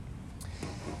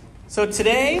So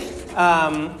today,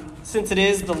 since it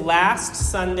is the last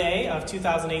Sunday of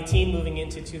 2018 moving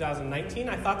into 2019,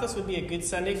 I thought this would be a good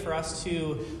Sunday for us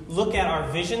to look at our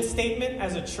vision statement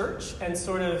as a church and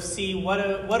sort of see what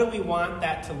do we want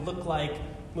that to look like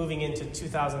moving into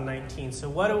 2019. So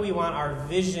what do we want our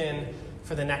vision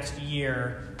for the next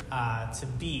year to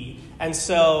be? And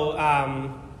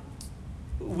so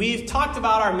we've talked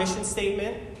about our mission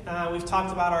statement. We've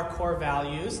talked about our core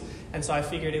values. And so I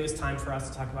figured it was time for us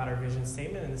to talk about our vision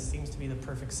statement, and this seems to be the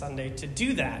perfect Sunday to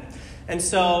do that. And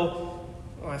so,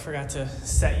 I forgot to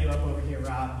set you up over here,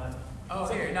 Rob.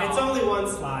 But it's only one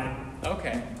slide.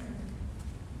 Okay.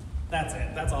 That's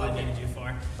it. That's all I needed you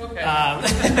for. Okay.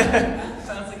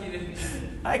 Sounds like you didn't need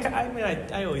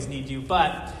it. I always need you.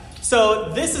 But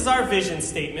so this is our vision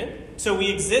statement. So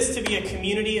we exist to be a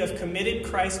community of committed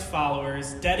Christ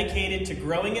followers dedicated to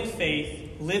growing in faith,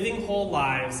 living whole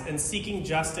lives, and seeking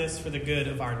justice for the good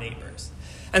of our neighbors.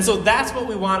 And so that's what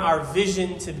we want our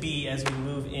vision to be as we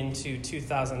move into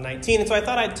 2019. And so I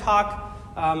thought I'd talk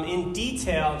in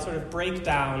detail and sort of break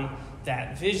down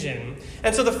that vision.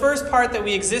 And so the first part, that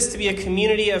we exist to be a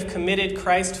community of committed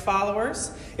Christ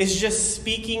followers, is just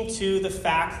speaking to the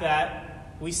fact that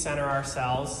we center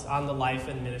ourselves on the life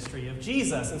and ministry of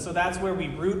Jesus. And so that's where we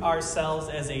root ourselves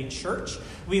as a church.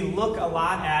 We look a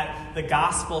lot at the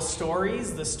gospel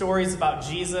stories, the stories about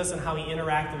Jesus and how he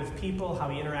interacted with people, how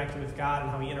he interacted with God, and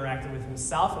how he interacted with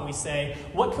himself. And we say,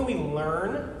 what can we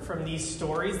learn from these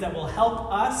stories that will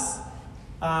help us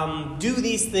do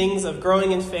these things of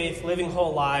growing in faith, living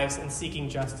whole lives, and seeking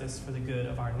justice for the good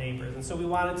of our neighbors? And so we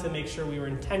wanted to make sure we were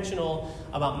intentional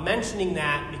about mentioning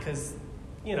that, because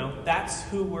that's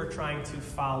who we're trying to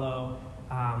follow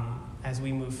as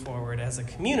we move forward as a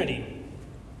community.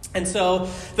 And so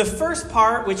the first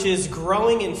part, which is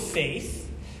growing in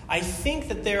faith, I think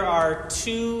that there are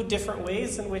two different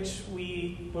ways in which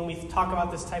when we talk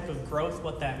about this type of growth,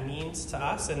 what that means to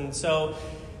us. And so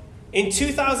in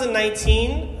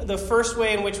 2019, the first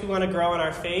way in which we want to grow in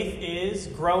our faith is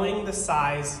growing the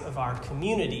size of our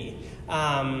community.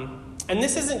 And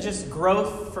this isn't just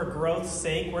growth for growth's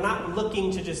sake. We're not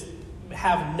looking to just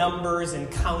have numbers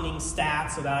and counting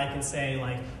stats so that I can say,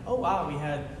 like, oh, wow, we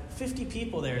had 50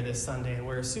 people there this Sunday and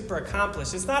we're super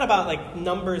accomplished. It's not about, like,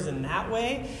 numbers in that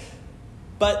way.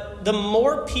 But the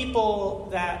more people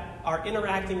that are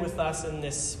interacting with us in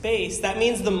this space, that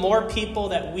means the more people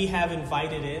that we have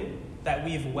invited in, that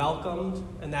we've welcomed,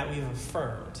 and that we've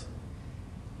affirmed.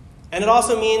 And it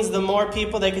also means the more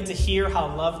people they get to hear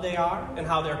how loved they are and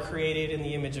how they're created in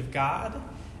the image of God.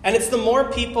 And it's the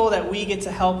more people that we get to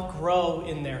help grow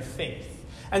in their faith.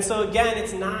 And so again,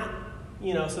 it's not,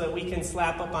 so that we can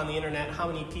slap up on the internet how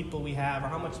many people we have or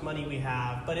how much money we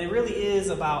have. But it really is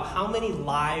about how many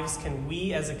lives can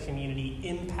we as a community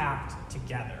impact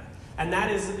together. And that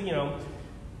is,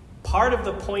 part of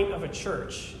the point of a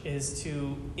church is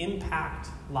to impact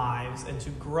lives and to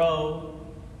grow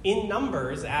in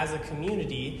numbers as a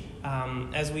community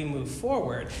as we move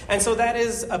forward. And so that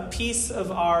is a piece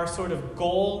of our sort of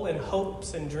goal and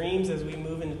hopes and dreams as we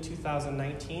move into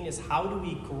 2019, is how do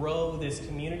we grow this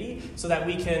community so that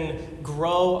we can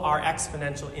grow our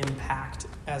exponential impact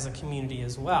as a community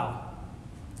as well.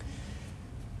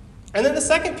 And then the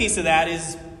second piece of that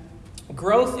is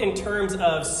growth in terms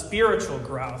of spiritual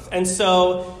growth. And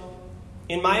so,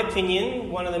 in my opinion,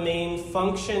 one of the main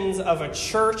functions of a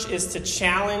church is to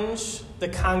challenge the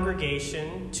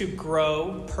congregation to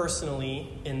grow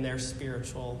personally in their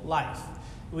spiritual life.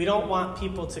 We don't want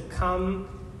people to come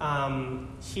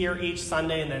here each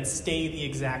Sunday and then stay the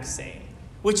exact same.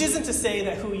 Which isn't to say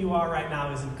that who you are right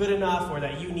now isn't good enough or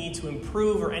that you need to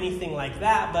improve or anything like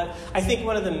that, but I think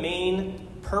one of the main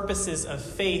purposes of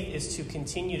faith is to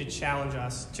continue to challenge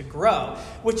us to grow,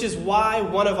 which is why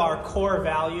one of our core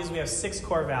values, we have 6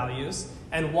 core values,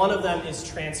 and one of them is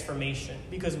transformation,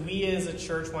 because we as a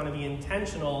church want to be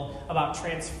intentional about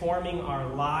transforming our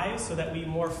lives so that we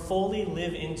more fully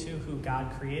live into who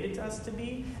God created us to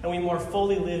be, and we more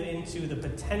fully live into the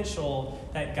potential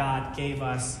that God gave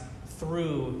us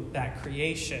through that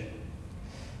creation.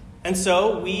 And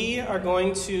so we are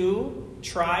going to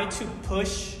try to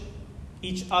push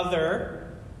each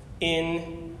other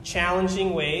in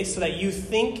challenging ways so that you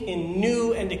think in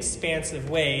new and expansive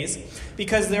ways,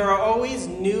 because there are always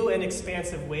new and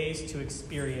expansive ways to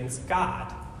experience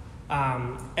God.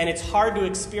 And it's hard to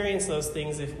experience those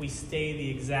things if we stay the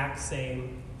exact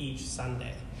same each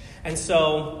Sunday. And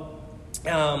so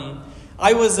my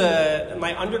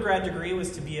undergrad degree was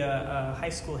to be a high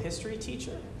school history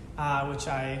teacher, which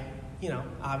I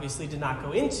obviously did not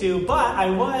go into, but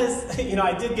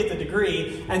I did get the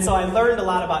degree, and so I learned a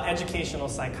lot about educational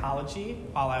psychology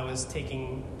while I was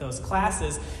taking those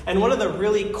classes. And one of the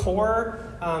really core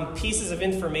pieces of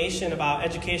information about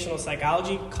educational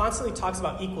psychology constantly talks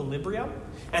about equilibrium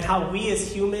and how we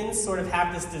as humans sort of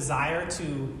have this desire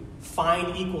to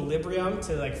find equilibrium,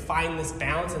 to find this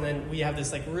balance, and then we have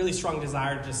this really strong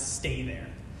desire to just stay there.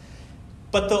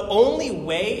 But the only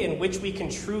way in which we can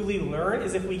truly learn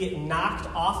is if we get knocked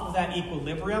off of that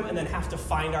equilibrium and then have to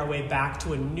find our way back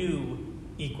to a new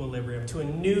equilibrium, to a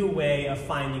new way of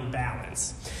finding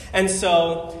balance. And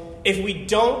so if we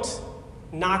don't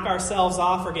knock ourselves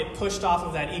off or get pushed off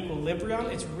of that equilibrium,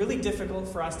 it's really difficult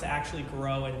for us to actually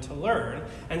grow and to learn.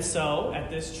 And so at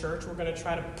this church, we're going to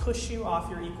try to push you off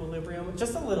your equilibrium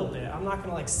just a little bit. I'm not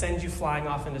going to send you flying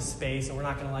off into space, and we're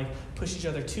not going to push each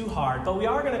other too hard. But we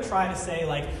are going to try to say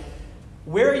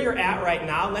where you're at right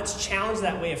now, let's challenge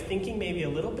that way of thinking maybe a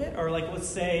little bit. Or let's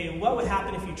say, what would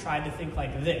happen if you tried to think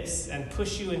like this and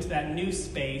push you into that new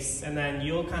space, and then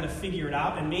you'll kind of figure it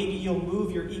out, and maybe you'll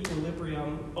move your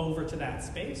equilibrium over to that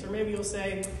space. Or maybe you'll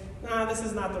say, nah, this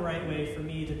is not the right way for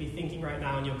me to be thinking right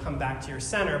now, and you'll come back to your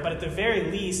center. But at the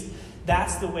very least,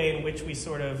 that's the way in which we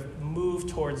sort of move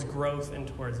towards growth and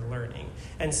towards learning.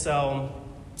 And so,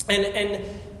 and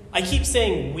I keep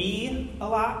saying we a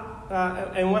lot.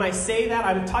 And when I say that,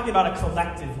 I'm talking about a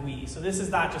collective we. So this is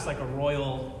not just a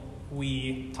royal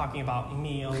we talking about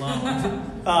me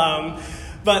alone.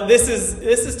 But this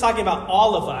is talking about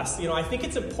all of us. I think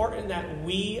it's important that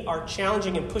we are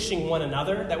challenging and pushing one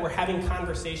another, that we're having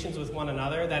conversations with one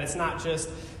another, that it's not just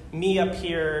me up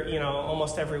here,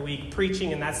 almost every week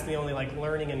preaching, and that's the only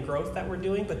learning and growth that we're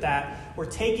doing, but that we're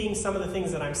taking some of the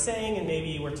things that I'm saying, and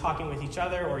maybe we're talking with each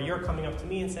other, or you're coming up to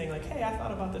me and saying hey, I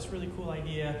thought about this really cool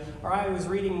idea, or I was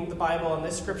reading the Bible and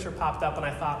this scripture popped up and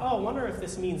I thought, I wonder if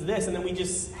this means this, and then we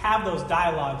just have those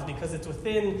dialogues, because it's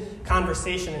within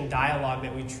conversation and dialogue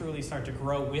that we truly start to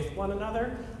grow with one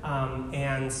another.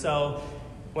 And so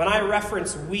when I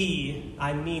reference we,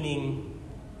 I'm meaning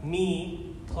me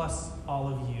plus all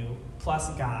of you, plus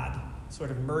God,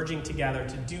 sort of merging together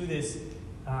to do this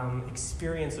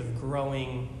experience of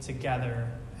growing together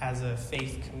as a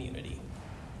faith community.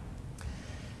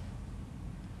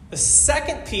 The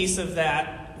second piece of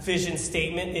that vision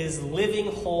statement is living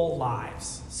whole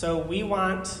lives. So we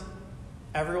want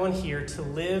everyone here to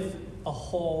live a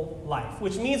whole life,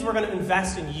 which means we're going to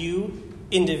invest in you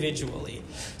individually.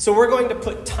 So we're going to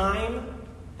put time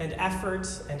and effort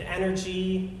and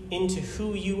energy into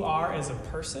who you are as a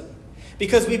person,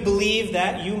 because we believe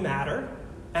that you matter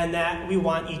and that we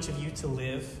want each of you to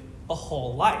live a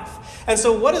whole life. And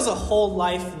so what does a whole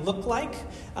life look like?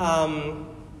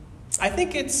 I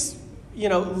think it's,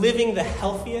 living the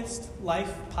healthiest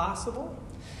life possible.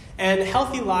 And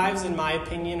healthy lives, in my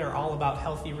opinion, are all about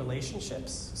healthy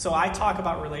relationships. So I talk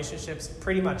about relationships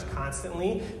pretty much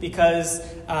constantly because,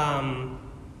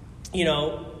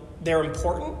 they're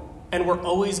important, and we're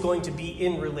always going to be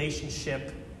in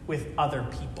relationship with other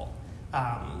people.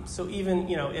 So even,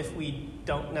 if we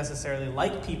don't necessarily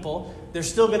like people, there's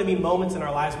still going to be moments in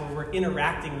our lives where we're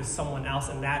interacting with someone else,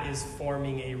 and that is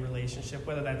forming a relationship,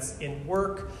 whether that's in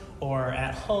work or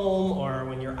at home or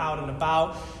when you're out and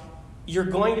about. You're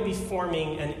going to be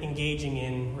forming and engaging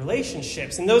in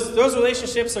relationships. And those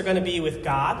relationships are going to be with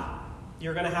God.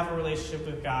 You're going to have a relationship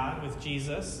with God, with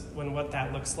Jesus, what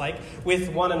that looks like, with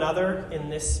one another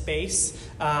in this space.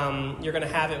 You're going to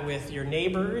have it with your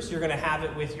neighbors. You're going to have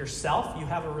it with yourself. You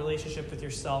have a relationship with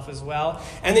yourself as well.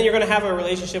 And then you're going to have a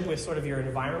relationship with sort of your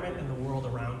environment and the world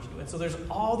around you. And so there's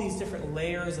all these different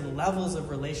layers and levels of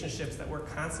relationships that we're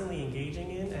constantly engaging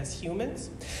in as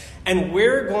humans. And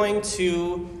we're going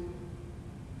to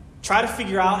try to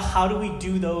figure out how do we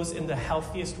do those in the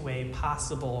healthiest way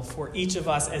possible for each of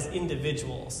us as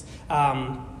individuals.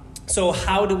 So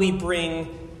how do we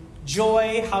bring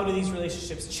joy? How do these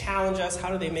relationships challenge us?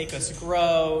 How do they make us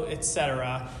grow,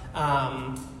 etc.?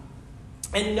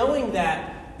 And knowing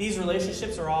that these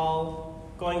relationships are all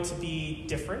going to be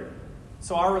different.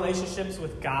 So our relationships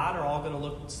with God are all going to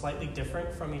look slightly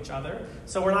different from each other.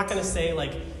 So we're not going to say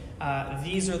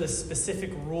these are the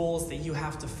specific rules that you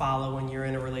have to follow when you're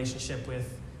in a relationship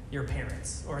with your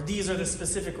parents. Or these are the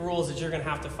specific rules that you're going to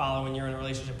have to follow when you're in a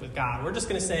relationship with God. We're just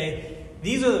going to say,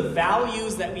 these are the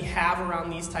values that we have around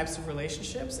these types of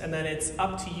relationships, and then it's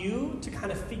up to you to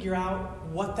kind of figure out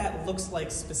what that looks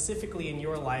like specifically in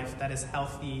your life that is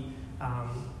healthy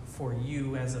for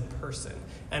you as a person.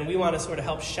 And we want to sort of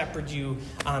help shepherd you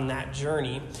on that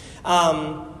journey.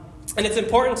 And it's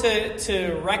important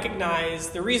to recognize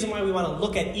the reason why we want to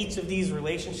look at each of these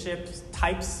relationship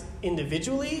types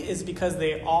individually is because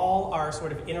they all are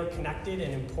sort of interconnected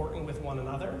and important with one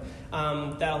another.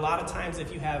 That a lot of times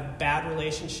if you have bad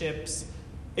relationships,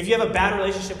 if you have a bad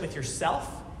relationship with yourself,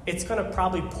 it's going to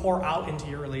probably pour out into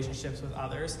your relationships with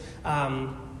others.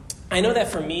 I know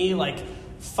that for me, like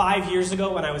 5 years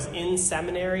ago when I was in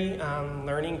seminary,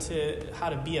 learning how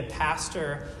to be a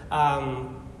pastor,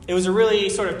 it was a really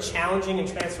sort of challenging and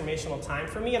transformational time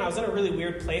for me, and I was in a really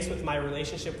weird place with my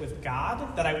relationship with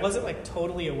God that I wasn't like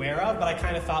totally aware of, but I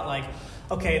kind of thought like,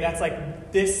 okay, that's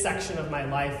like this section of my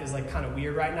life is like kind of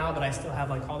weird right now, but I still have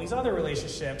like all these other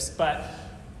relationships. But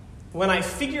when I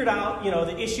figured out,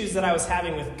 the issues that I was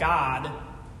having with God,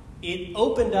 it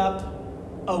opened up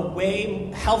a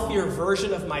way healthier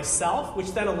version of myself,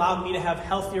 which then allowed me to have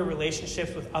healthier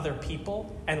relationships with other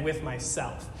people and with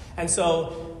myself. And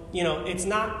so, it's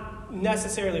not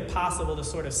necessarily possible to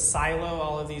sort of silo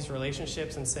all of these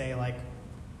relationships and say, like,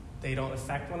 they don't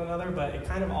affect one another, but it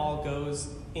kind of all goes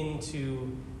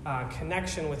into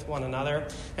connection with one another.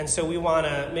 And so we want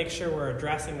to make sure we're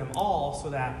addressing them all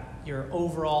so that your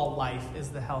overall life is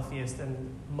the healthiest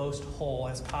and most whole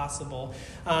as possible.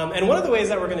 And one of the ways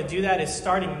that we're going to do that is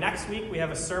starting next week. We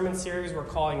have a sermon series we're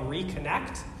calling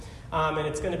Reconnect. And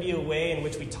it's going to be a way in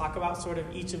which we talk about sort of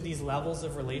each of these levels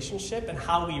of relationship and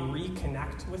how we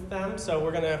reconnect with them. So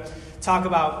we're going to talk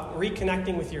about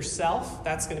reconnecting with yourself.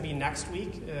 That's going to be next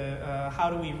week. How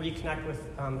do we reconnect with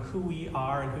who we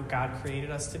are and who God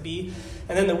created us to be?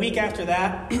 And then the week after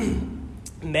that,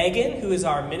 Megan, who is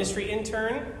our ministry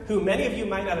intern, who many of you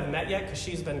might not have met yet because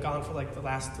she's been gone for like the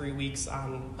last 3 weeks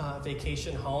on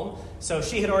vacation home. So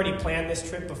she had already planned this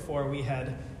trip before we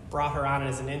had brought her on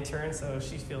as an intern, so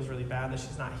she feels really bad that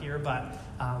she's not here, but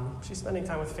she's spending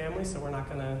time with family, so we're not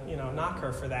going to, knock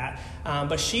her for that.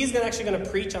 But she's actually going to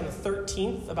preach on the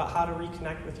 13th about how to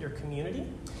reconnect with your community.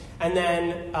 And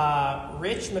then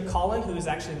Rich McCullen, who is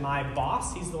actually my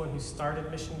boss, he's the one who started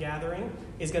Mission Gathering,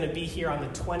 is going to be here on the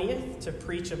 20th to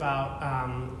preach about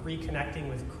reconnecting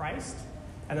with Christ.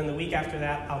 And then the week after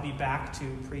that, I'll be back to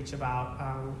preach about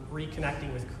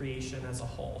reconnecting with creation as a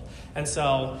whole. And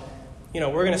so,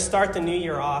 we're going to start the new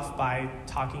year off by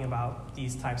talking about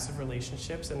these types of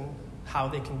relationships and how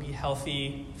they can be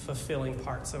healthy, fulfilling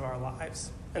parts of our lives.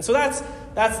 And so that's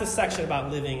the section about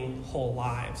living whole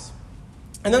lives.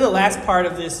 And then the last part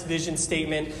of this vision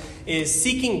statement is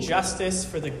seeking justice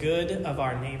for the good of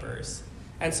our neighbors.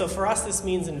 And so for us, this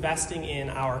means investing in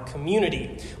our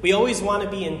community. We always want to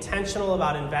be intentional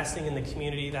about investing in the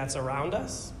community that's around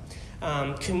us.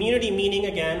 Community meaning,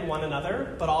 again, one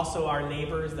another, but also our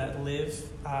neighbors that live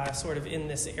sort of in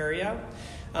this area.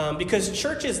 Because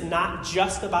church is not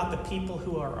just about the people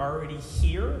who are already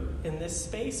here in this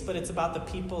space, but it's about the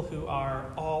people who are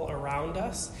all around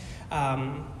us.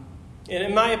 And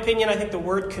in my opinion, I think the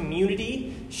word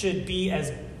community should be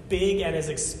as big and as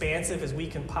expansive as we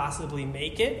can possibly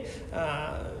make it.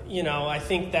 I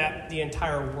think that the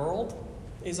entire world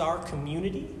is our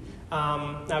community.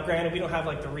 Now, granted, we don't have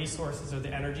like the resources or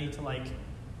the energy to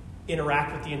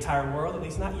interact with the entire world, at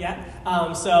least not yet.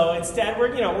 So instead,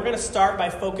 we're going to start by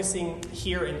focusing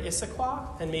here in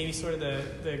Issaquah and maybe sort of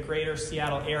the greater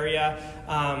Seattle area,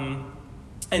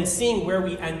 and seeing where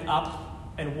we end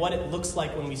up and what it looks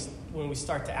like when we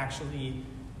start to actually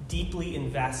deeply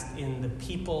invest in the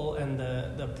people and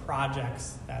the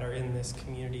projects that are in this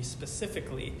community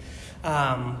specifically.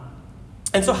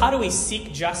 And so how do we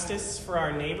seek justice for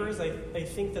our neighbors? I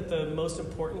think that the most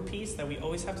important piece that we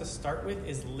always have to start with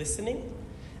is listening.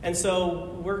 And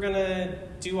so we're going to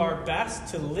do our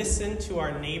best to listen to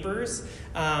our neighbors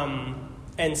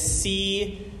and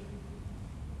see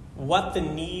what the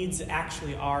needs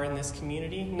actually are in this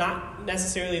community. Not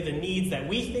necessarily the needs that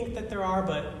we think that there are,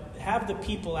 but have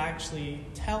people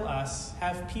tell us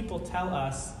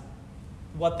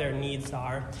what their needs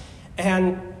are.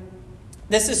 And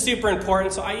this is super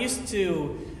important. So I used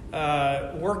to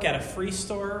work at a free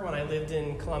store when I lived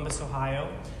in Columbus, Ohio.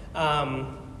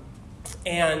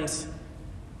 And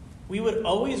we would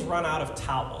always run out of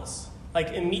towels.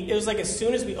 It was like as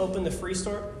soon as we opened the free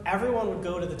store, everyone would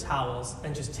go to the towels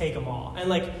and just take them all. And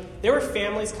there were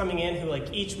families coming in who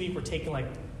each week were taking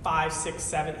 5, 6,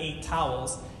 7, 8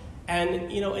 towels.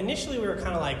 And, initially we were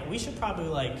kind of we should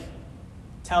probably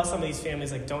tell some of these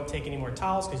families, don't take any more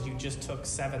towels because you just took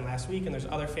 7 last week, and there's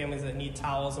other families that need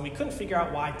towels, and we couldn't figure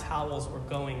out why towels were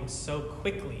going so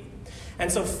quickly.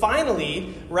 And so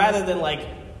finally, rather than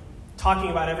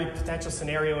talking about every potential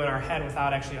scenario in our head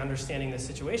without actually understanding the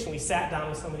situation, we sat down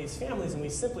with some of these families and we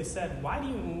simply said, why do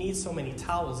you need so many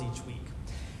towels each week?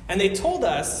 And they told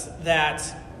us that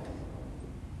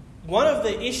one of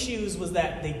the issues was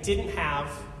that they didn't have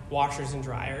washers and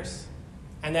dryers.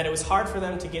 and that it was hard for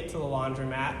them to get to the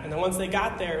laundromat. And then once they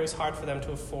got there, it was hard for them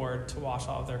to afford to wash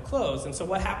all of their clothes. And so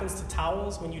what happens to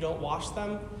towels when you don't wash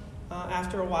them?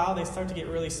 After a while, they start to get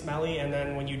really smelly, and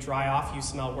then when you dry off, you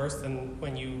smell worse than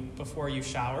before you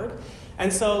showered.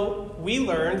 And so we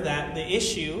learned that the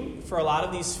issue for a lot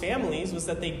of these families was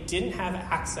that they didn't have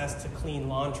access to clean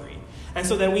laundry. And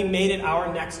so then we made it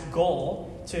our next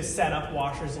goal to set up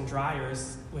washers and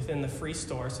dryers within the free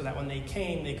store so that when they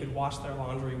came, they could wash their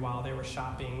laundry while they were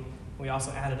shopping. We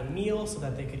also added a meal so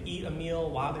that they could eat a meal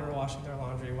while they were washing their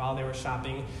laundry, while they were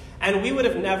shopping. And we would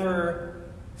have never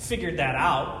figured that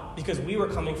out because we were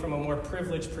coming from a more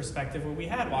privileged perspective where we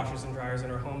had washers and dryers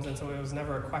in our homes, and so it was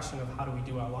never a question of how do we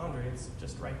do our laundry. It's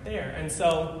just right there. And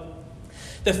so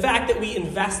the fact that we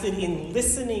invested in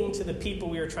listening to the people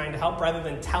we were trying to help rather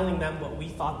than telling them what we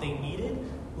thought they needed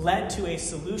led to a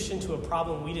solution to a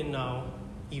problem we didn't know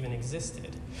even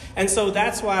existed. And so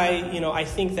that's why, I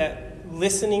think that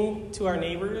listening to our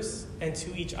neighbors and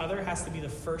to each other has to be the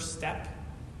first step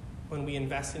when we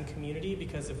invest in community,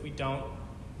 because if we don't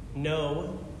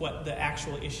know what the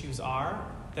actual issues are,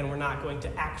 then we're not going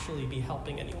to actually be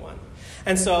helping anyone.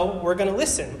 And so we're going to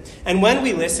listen. And when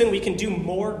we listen, we can do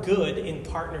more good in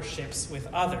partnerships with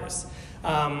others.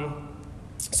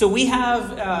 So we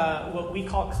have what we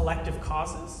call collective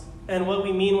causes. And what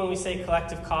we mean when we say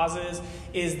collective causes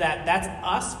is that that's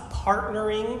us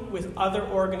partnering with other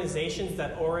organizations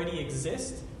that already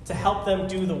exist to help them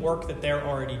do the work that they're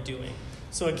already doing.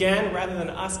 So again, rather than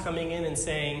us coming in and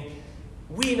saying,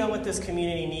 we know what this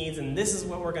community needs and this is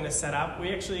what we're going to set up,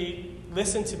 we actually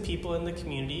listen to people in the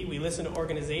community, we listen to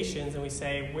organizations, and we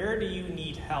say, where do you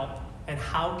need help and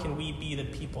how can we be the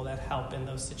people that help in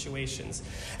those situations?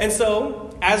 And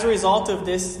so as a result of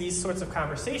these sorts of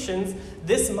conversations,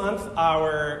 this month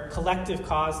our collective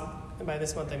cause, and by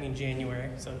this month I mean January,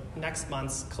 so next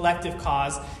month's collective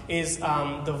cause is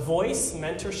the Voice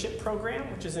Mentorship Program,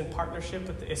 which is in partnership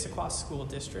with the Issaquah School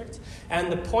District.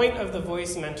 And the point of the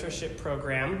Voice Mentorship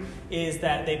Program is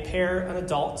that they pair an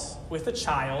adult with a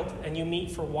child, and you meet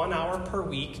for 1 hour per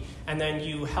week, and then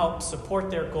you help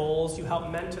support their goals, you help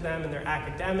mentor them in their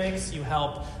academics, you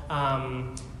help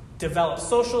develop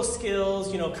social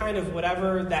skills, kind of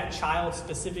whatever that child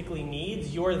specifically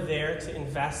needs. You're there to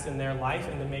invest in their life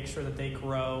and to make sure that they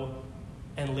grow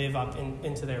and live up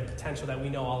into their potential that we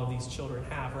know all of these children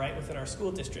have, right, within our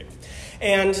school district.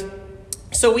 And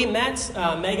so we met,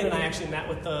 Megan and I actually met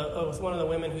with one of the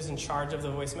women who's in charge of the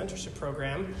Voice Mentorship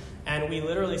Program, and we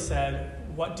literally said,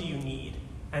 what do you need?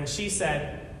 And she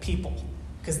said, people.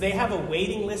 Because they have a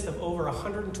waiting list of over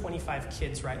 125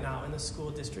 kids right now in the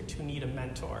school district who need a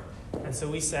mentor. And so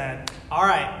we said, all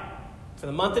right, for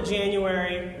the month of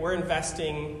January, we're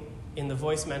investing in the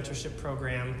Voice Mentorship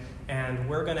Program, and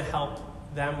we're going to help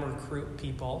them recruit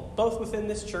people, both within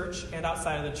this church and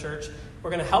outside of the church. We're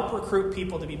going to help recruit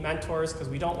people to be mentors because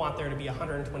we don't want there to be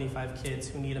 125 kids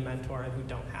who need a mentor and who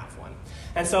don't have one.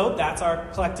 And so that's our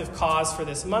collective cause for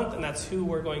this month, and that's who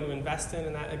we're going to invest in.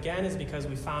 And that, again, is because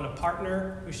we found a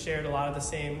partner who shared a lot of the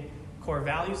same core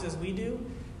values as we do,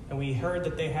 and we heard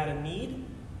that they had a need,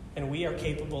 and we are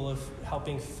capable of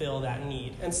helping fill that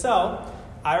need. And so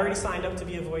I already signed up to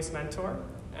be a voice mentor,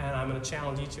 and I'm going to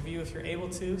challenge each of you, if you're able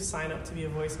to, sign up to be a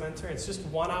voice mentor. It's just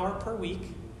 1 hour per week,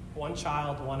 one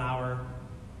child, 1 hour,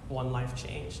 one life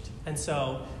changed. And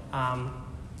so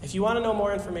if you want to know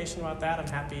more information about that, I'm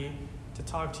happy to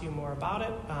talk to you more about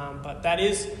it. But that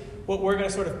is what we're going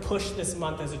to sort of push this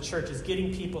month as a church, is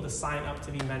getting people to sign up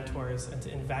to be mentors and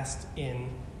to invest in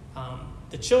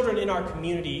the children in our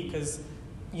community, because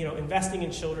investing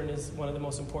in children is one of the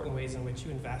most important ways in which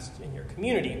you invest in your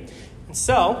community. And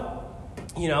so,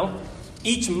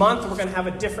 each month we're going to have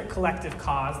a different collective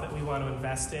cause that we want to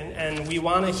invest in, and we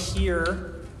want to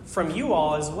hear from you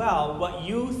all as well what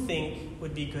you think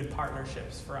would be good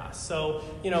partnerships for us. So,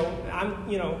 I'm,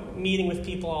 meeting with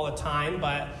people all the time,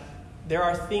 but there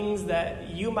are things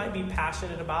that you might be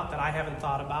passionate about that I haven't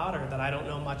thought about or that I don't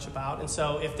know much about. And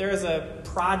so if there's a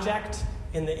project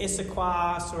in the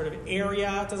Issaquah sort of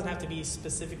area, it doesn't have to be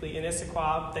specifically in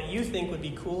Issaquah, that you think would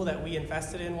be cool that we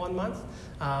invested in 1 month,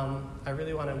 I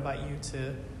really want to invite you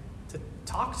to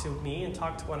talk to me and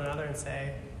talk to one another and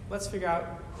say, let's figure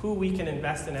out who we can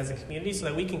invest in as a community so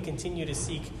that we can continue to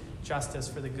seek justice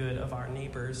for the good of our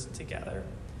neighbors together.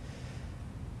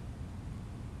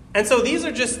 And so these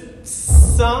are just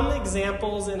some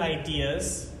examples and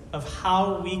ideas of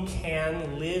how we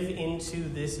can live into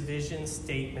this vision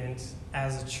statement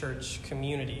as a church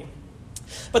community.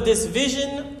 But this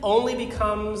vision only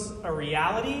becomes a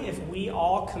reality if we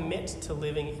all commit to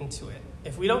living into it.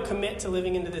 If we don't commit to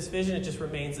living into this vision, it just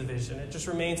remains a vision. It just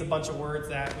remains a bunch of words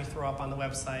that we throw up on the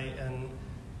website and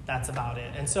That's about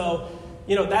it. And so,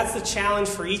 that's the challenge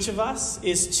for each of us,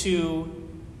 is to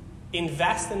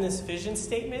invest in this vision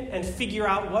statement and figure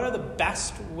out what are the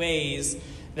best ways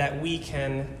that we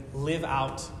can live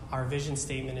out our vision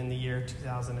statement in the year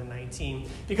 2019.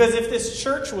 Because if this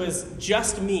church was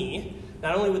just me,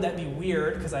 not only would that be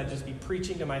weird because I'd just be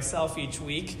preaching to myself each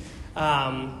week,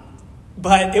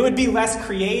 but it would be less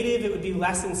creative, it would be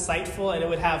less insightful, and it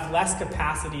would have less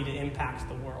capacity to impact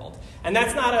the world. And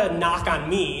that's not a knock on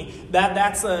me.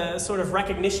 That's a sort of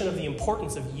recognition of the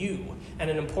importance of you and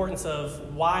an importance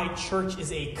of why church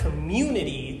is a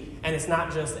community and it's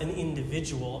not just an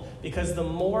individual. Because the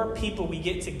more people we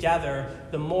get together,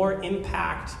 the more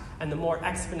impact and the more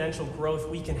exponential growth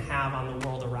we can have on the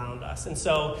world around us. And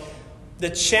so the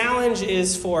challenge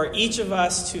is for each of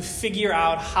us to figure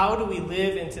out, how do we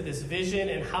live into this vision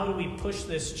and how do we push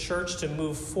this church to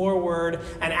move forward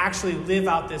and actually live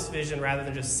out this vision rather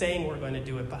than just saying we're going to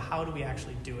do it, but how do we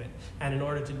actually do it? And in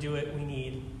order to do it, we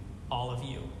need all of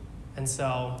you. And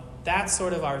so that's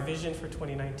sort of our vision for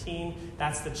 2019.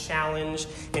 That's the challenge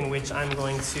in which I'm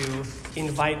going to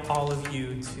invite all of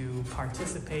you to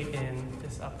participate in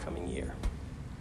this upcoming year.